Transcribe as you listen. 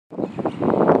Good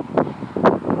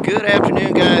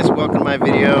afternoon, guys. Welcome to my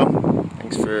video.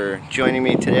 Thanks for joining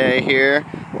me today here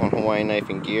on Hawaiian Knife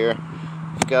and Gear.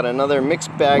 I've got another mixed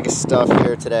bag of stuff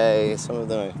here today. Some of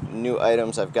the new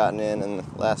items I've gotten in the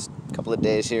last couple of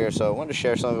days here, so I wanted to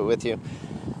share some of it with you.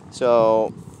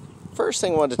 So, first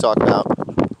thing I wanted to talk about,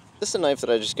 this is a knife that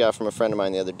I just got from a friend of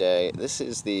mine the other day. This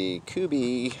is the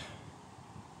Kubey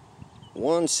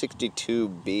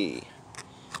 162B.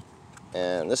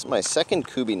 And this is my second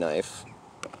Kubey knife.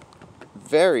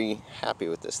 Very happy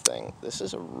with this thing. This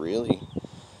is a really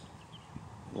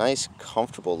nice,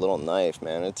 comfortable little knife,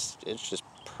 man. It's just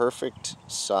perfect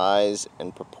size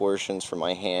and proportions for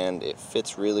my hand. It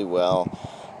fits really well.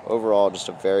 Overall, just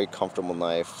a very comfortable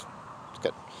knife. It's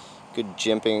got good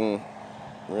jimping,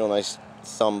 real nice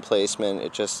thumb placement.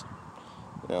 It just,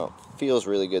 feels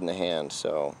really good in the hand.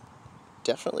 So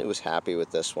definitely was happy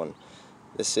with this one.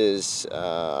 This is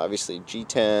obviously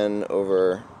G10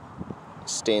 over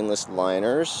stainless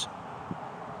liners,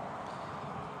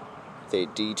 with a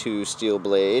D2 steel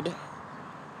blade.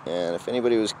 And if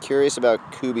anybody was curious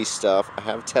about Kubey stuff, I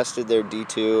have tested their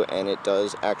D2 and it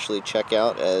does actually check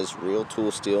out as real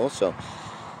tool steel. So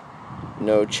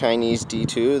no Chinese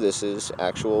D2, this is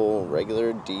actual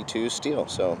regular D2 steel.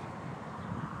 So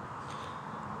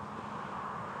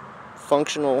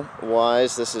functional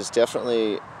wise, this is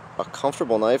definitely a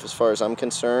comfortable knife as far as I'm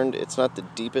concerned. It's not the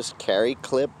deepest carry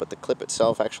clip, but the clip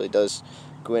itself actually does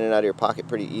go in and out of your pocket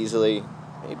pretty easily.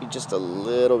 Maybe just a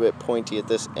little bit pointy at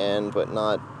this end, but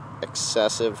not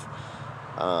excessive.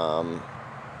 Got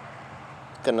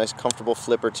a nice comfortable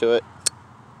flipper to it.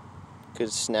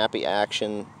 Good snappy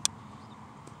action.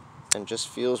 And just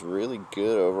feels really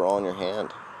good overall in your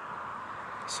hand.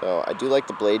 So I do like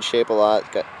the blade shape a lot.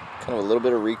 It's got kind of a little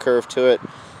bit of recurve to it.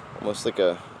 Almost like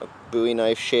a Bowie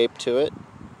knife shape to it.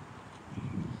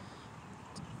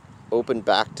 Open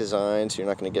back design, so you're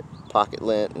not going to get pocket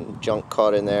lint and junk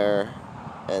caught in there.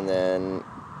 And then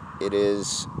it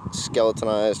is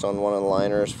skeletonized on one of the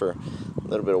liners for a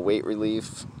little bit of weight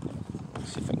relief.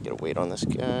 Let's see if I can get a weight on this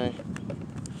guy.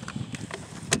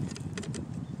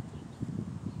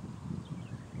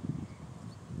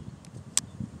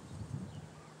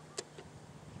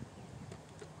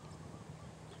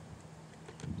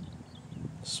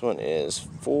 This one is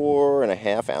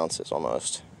 4.5 ounces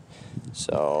almost.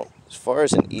 So as far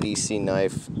as an EDC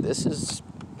knife, this is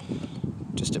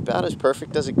just about as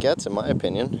perfect as it gets in my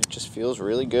opinion. It just feels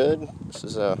really good. This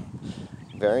is a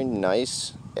very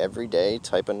nice everyday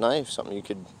type of knife, something you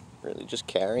could really just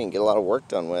carry and get a lot of work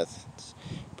done with. It's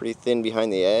pretty thin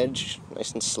behind the edge,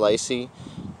 nice and slicey,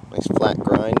 nice flat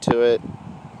grind to it,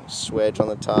 swedge on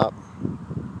the top.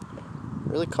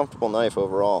 Really comfortable knife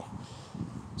overall.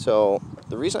 So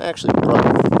the reason I actually brought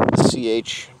the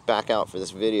CH back out for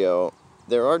this video,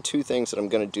 there are two things that I'm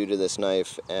going to do to this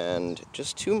knife, and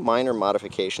just two minor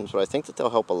modifications, but I think that they'll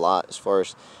help a lot as far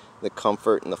as the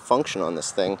comfort and the function on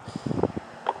this thing.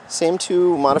 Same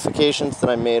two modifications that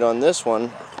I made on this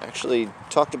one. I actually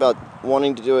talked about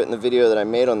wanting to do it in the video that I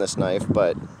made on this knife,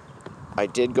 but I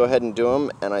did go ahead and do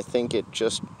them, and I think it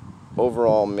just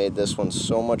overall made this one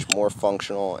so much more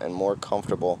functional and more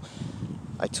comfortable.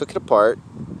 I took it apart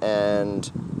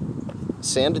and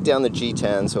sanded down the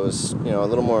G10 so it was, a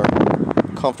little more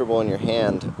comfortable in your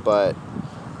hand. But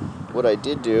what I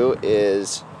did do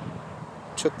is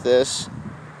took this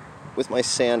with my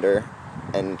sander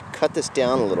and cut this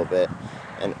down a little bit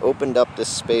and opened up this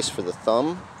space for the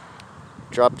thumb,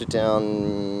 dropped it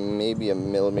down maybe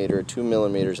 1 millimeter or 2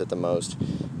 millimeters at the most,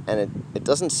 and it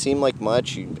doesn't seem like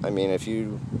much. I mean, if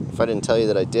I didn't tell you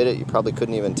that I did it, you probably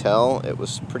couldn't even tell. It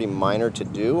was pretty minor to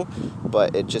do,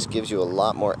 but it just gives you a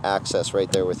lot more access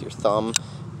right there with your thumb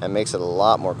and makes it a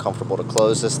lot more comfortable to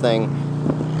close this thing.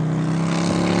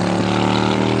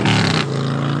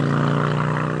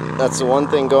 That's the one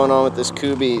thing going on with this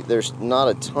Kubey. There's not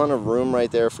a ton of room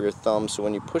right there for your thumb, so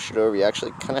when you push it over, you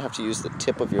actually kind of have to use the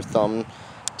tip of your thumb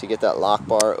to get that lock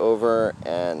bar over,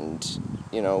 and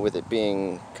with it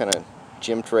being kind of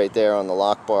jimped right there on the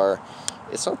lock bar,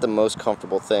 it's not the most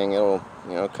comfortable thing. It'll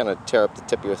kind of tear up the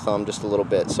tip of your thumb just a little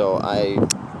bit. So I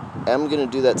am going to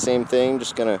do that same thing,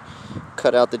 just going to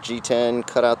cut out the G10,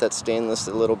 cut out that stainless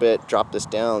a little bit, drop this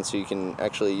down so you can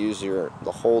actually use the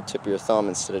whole tip of your thumb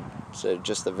instead of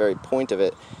just the very point of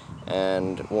it,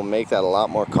 and will make that a lot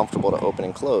more comfortable to open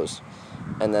and close.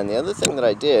 And then the other thing that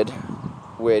I did,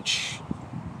 which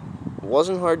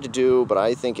wasn't hard to do, but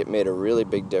I think it made a really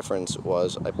big difference,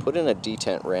 was I put in a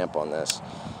detent ramp on this.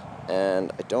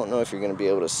 And I don't know if you're going to be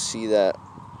able to see that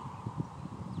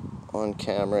on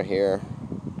camera here.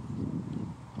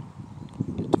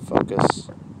 Get to focus.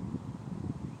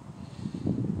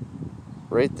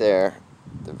 right there,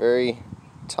 the very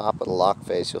top of the lock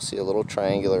face, you'll see a little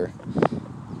triangular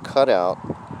cutout,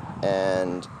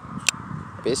 and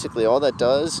basically all that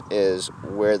does is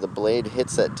where the blade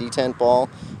hits that detent ball,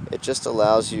 it just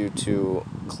allows you to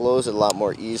close it a lot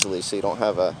more easily, so you don't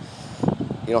have a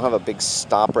big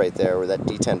stop right there where that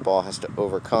detent ball has to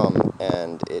overcome,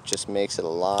 and it just makes it a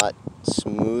lot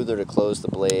smoother to close the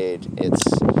blade.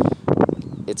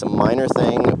 It's a minor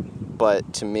thing,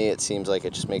 but to me it seems like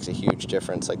it just makes a huge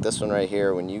difference. Like this one right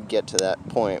here, when you get to that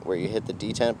point where you hit the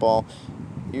detent ball,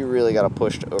 you really got to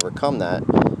push to overcome that.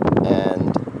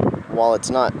 And while it's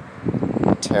not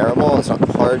terrible, it's not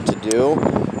hard to do,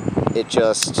 it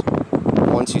just,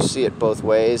 once you see it both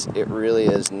ways, it really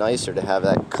is nicer to have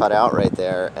that cut out right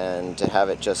there and to have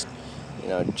it just,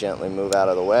 gently move out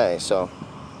of the way. So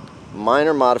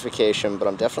minor modification, but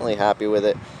I'm definitely happy with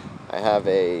it. I have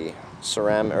a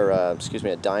ceramic, or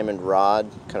a diamond rod,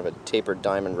 kind of a tapered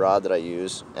diamond rod that I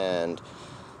use, and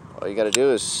all you got to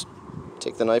do is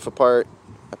take the knife apart.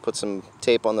 I put some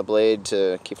tape on the blade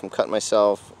to keep from cutting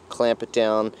myself, clamp it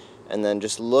down, and then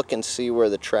just look and see where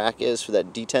the track is for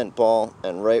that detent ball,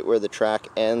 and right where the track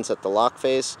ends at the lock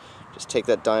face, just take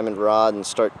that diamond rod and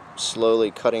start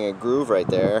slowly cutting a groove right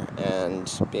there.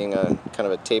 And being a kind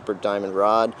of a tapered diamond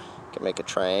rod, can make a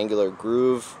triangular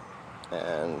groove,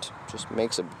 and just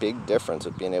makes a big difference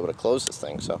with being able to close this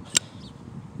thing. So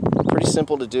pretty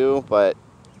simple to do, but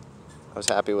I was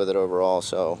happy with it overall.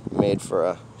 So made for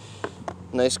a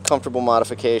nice comfortable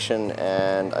modification,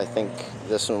 and I think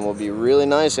this one will be really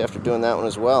nice after doing that one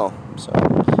as well. So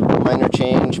minor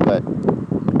change, but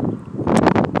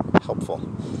helpful.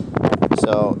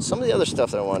 So some of the other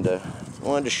stuff that I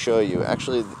wanted to show you,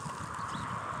 actually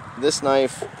this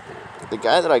knife, the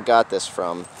guy that I got this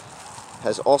from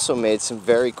has also made some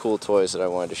very cool toys that I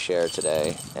wanted to share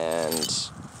today. And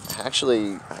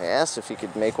actually I asked if he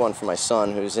could make one for my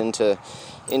son, who's into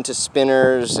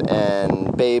spinners and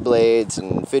Beyblades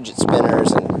and fidget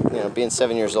spinners, and being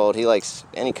 7 years old, he likes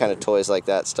any kind of toys like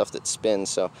that, stuff that spins.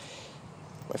 So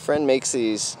my friend makes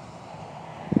these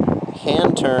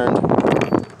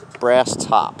hand-turned brass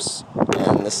tops,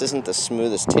 and this isn't the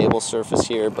smoothest table surface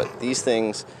here, but these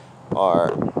things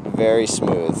are very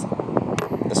smooth.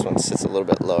 This one sits a little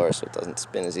bit lower so it doesn't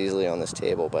spin as easily on this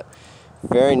table, but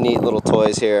very neat little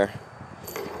toys here,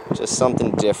 just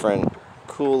something different,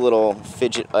 cool little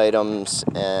fidget items,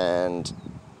 and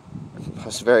I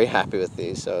was very happy with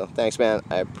these. So thanks, man,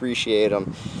 I appreciate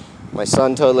them. My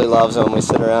son totally loves them. We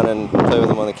sit around and play with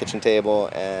them on the kitchen table,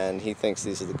 and he thinks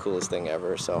these are the coolest thing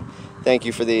ever. So thank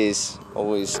you for these.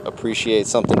 Always appreciate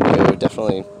something new.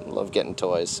 Definitely love getting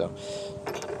toys, so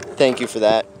thank you for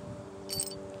that.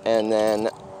 And then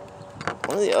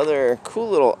one of the other cool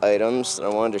little items that I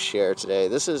wanted to share today,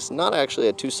 this is not actually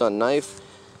a TwoSun knife.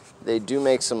 They do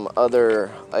make some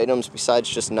other items besides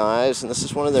just knives, and this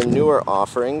is one of their newer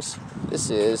offerings.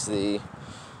 This is the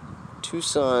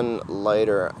TwoSun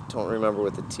lighter. I don't remember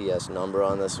what the TS number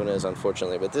on this one is,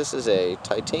 unfortunately, but this is a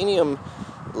titanium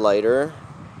lighter,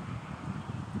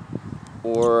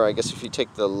 or I guess if you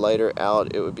take the lighter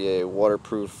out, it would be a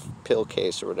waterproof pill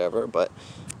case or whatever, but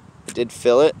I did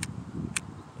fill it.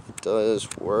 It does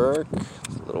work.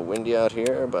 It's a little windy out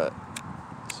here, but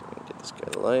let's see if we can get this guy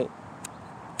to light.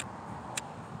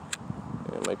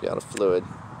 It might be out of fluid.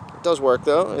 It does work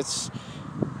though. It's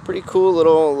pretty cool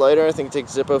little lighter. I think it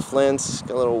takes Zippo flints,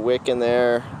 got a little wick in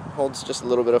there, holds just a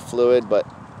little bit of fluid, but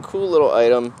cool little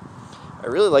item. I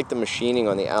really like the machining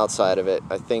on the outside of it.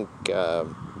 I think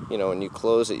when you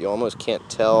close it, you almost can't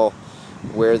tell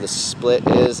where the split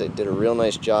is. They did a real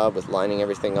nice job with lining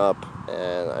everything up,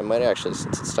 and I might actually,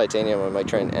 since it's titanium, I might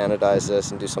try and anodize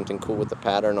this and do something cool with the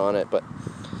pattern on it. But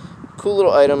cool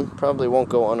little item. Probably won't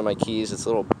go onto my keys. It's a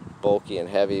little bulky and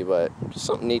heavy, but just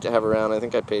something neat to have around. I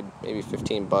think I paid maybe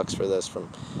 15 bucks for this from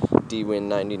DWin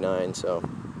 99, so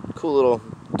cool little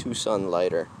TwoSun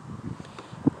lighter.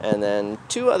 And then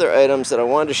two other items that I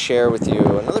wanted to share with you.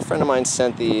 Another friend of mine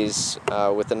sent these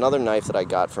with another knife that I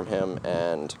got from him,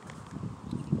 and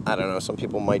I don't know, some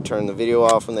people might turn the video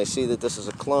off when they see that this is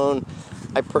a clone.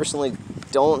 I personally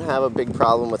don't have a big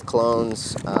problem with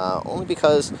clones, only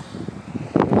because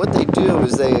what they do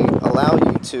is they allow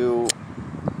you to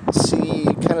see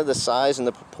kind of the size and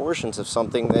the proportions of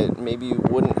something that maybe you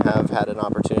wouldn't have had an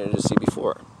opportunity to see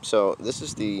before. So this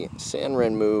is the San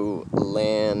Renmu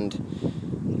Land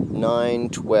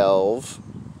 912,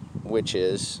 which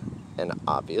is an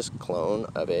obvious clone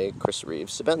of a Chris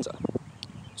Reeves Sebenza.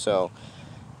 So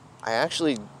I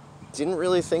actually didn't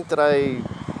really think that I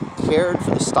cared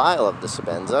for the style of the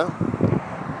Sebenza,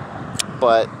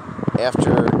 but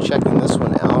after checking this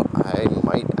one out, I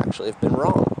might actually have been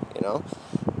wrong.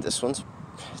 This one's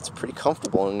it's pretty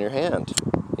comfortable in your hand.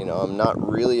 You know, I'm not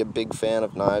really a big fan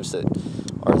of knives that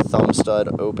are thumb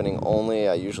stud opening only.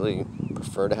 I usually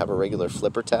prefer to have a regular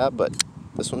flipper tab, but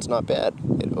this one's not bad.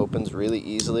 It opens really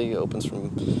easily, opens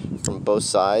from both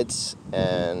sides,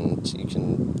 and you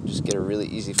can just get a really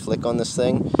easy flick on this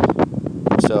thing.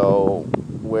 So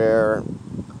where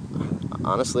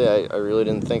honestly I really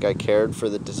didn't think I cared for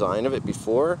the design of it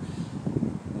before,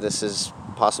 this has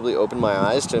possibly opened my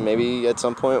eyes to maybe at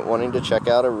some point wanting to check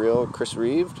out a real Chris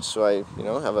Reeve, just so I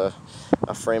have a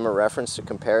frame of reference to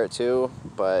compare it to.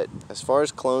 But as far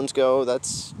as clones go,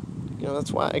 that's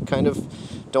why I kind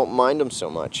of don't mind them so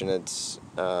much. And it's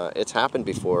happened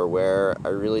before where I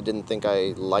really didn't think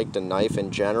I liked a knife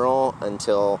in general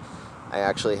until I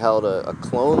actually held a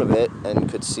clone of it and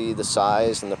could see the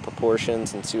size and the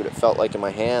proportions and see what it felt like in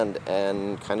my hand,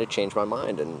 and kind of changed my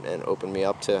mind and opened me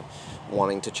up to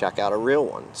wanting to check out a real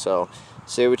one. So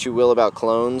say what you will about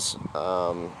clones.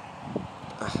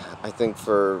 I think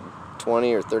for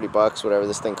 20 or 30 bucks, whatever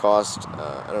this thing cost,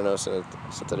 I don't know since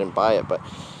I didn't buy it, but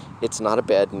it's not a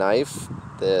bad knife.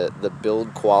 The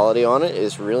build quality on it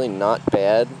is really not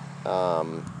bad.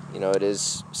 You know, it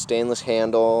is stainless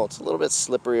handle. It's a little bit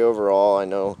slippery overall. I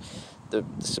know the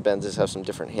Sebenzas have some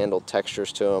different handle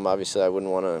textures to them. Obviously, I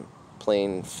wouldn't want a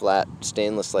plain flat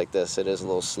stainless like this. It is a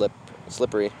little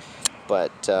slippery,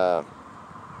 but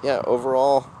yeah,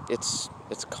 overall, it's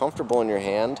comfortable in your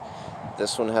hand.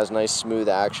 This one has nice smooth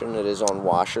action. It is on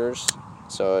washers,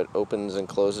 so it opens and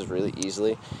closes really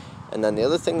easily. And then the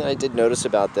other thing that I did notice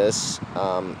about this,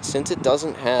 since it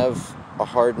doesn't have a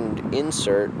hardened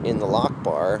insert in the lock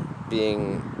bar,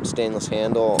 being stainless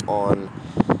handle on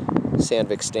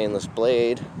Sandvik stainless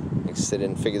blade, because they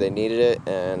didn't figure they needed it,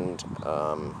 and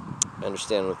I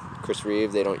understand with Chris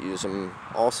Reeve they don't use them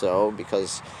also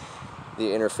because the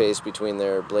interface between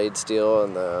their blade steel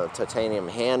and the titanium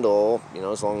handle,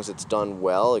 as long as it's done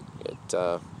well,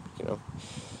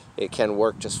 it can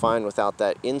work just fine without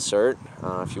that insert.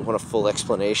 If you want a full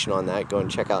explanation on that, go and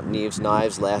check out Neve's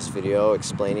Knives' last video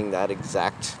explaining that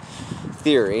exact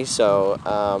theory. So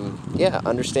yeah,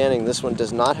 understanding this one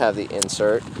does not have the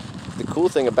insert. The cool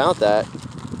thing about that,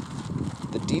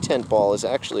 the detent ball is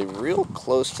actually real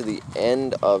close to the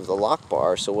end of the lock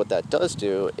bar, so what that does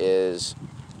do is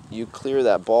you clear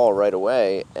that ball right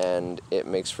away and it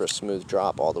makes for a smooth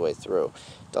drop all the way through.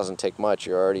 Doesn't take much.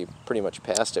 You're already pretty much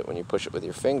past it when you push it with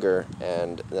your finger,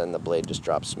 and then the blade just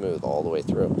drops smooth all the way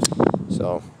through.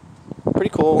 So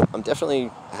pretty cool. I'm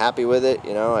definitely happy with it.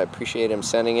 I appreciate him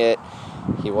sending it.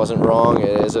 He wasn't wrong. It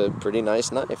is a pretty nice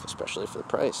knife, especially for the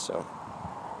price. So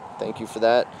thank you for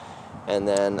that. And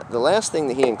then the last thing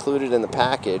that he included in the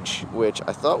package, which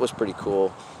I thought was pretty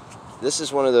cool, this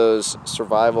is one of those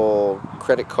survival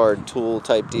credit card tool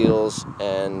type deals,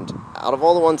 and out of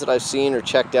all the ones that I've seen or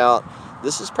checked out,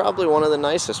 this is probably one of the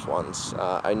nicest ones.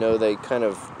 I know they kind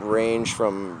of range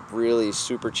from really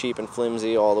super cheap and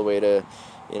flimsy all the way to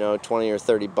 20 or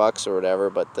 30 bucks or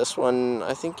whatever, but this one,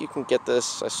 I think you can get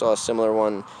this. I saw a similar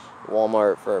one at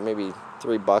Walmart for maybe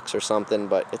 $3 or something,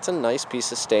 but it's a nice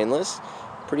piece of stainless,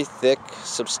 pretty thick,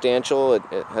 substantial. It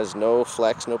has no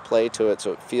flex, no play to it,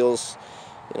 so it feels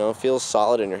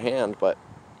solid in your hand, but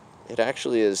it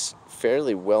actually is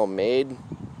fairly well made.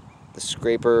 The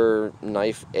scraper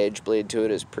knife edge blade to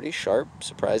it is pretty sharp,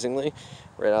 surprisingly,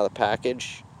 right out of the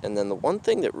package. And then the one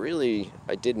thing that really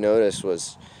I did notice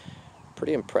was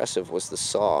pretty impressive was the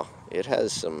saw. It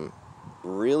has some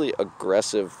really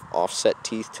aggressive offset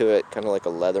teeth to it, kind of like a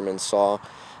Leatherman saw,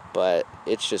 but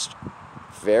it's just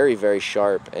very, very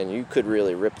sharp, and you could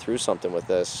really rip through something with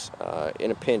this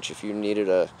in a pinch. If you needed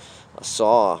a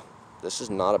saw, this is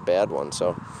not a bad one.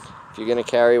 So if you're going to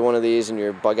carry one of these in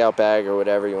your bug out bag or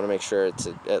whatever, you want to make sure it's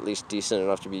at least decent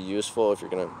enough to be useful if you're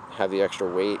going to have the extra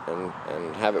weight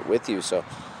and have it with you. So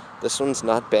this one's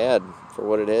not bad for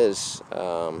what it is.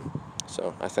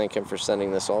 So I thank him for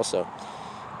sending this also.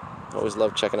 I always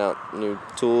love checking out new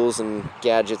tools and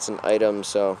gadgets and items,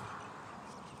 so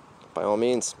by all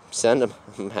means, send them.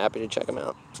 I'm happy to check them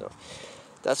out. So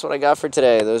that's what I got for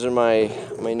today. Those are my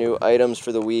new items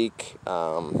for the week.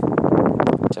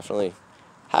 Definitely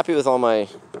happy with all my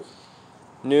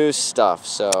new stuff.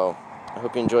 So I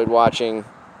hope you enjoyed watching.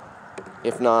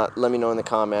 If not, let me know in the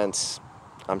comments.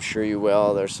 I'm sure you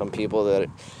will. There's some people that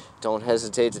don't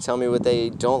hesitate to tell me what they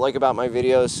don't like about my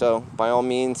videos. So by all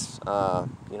means, I'm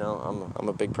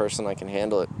a big person. I can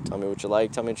handle it. Tell me what you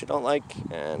like. Tell me what you don't like.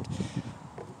 And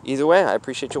either way, I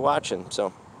appreciate you watching.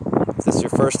 So if this is your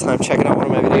first time checking out one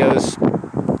of my videos,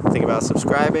 think about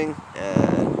subscribing,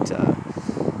 and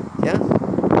yeah,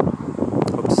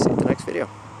 hope to see you in the next video.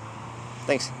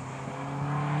 Thanks.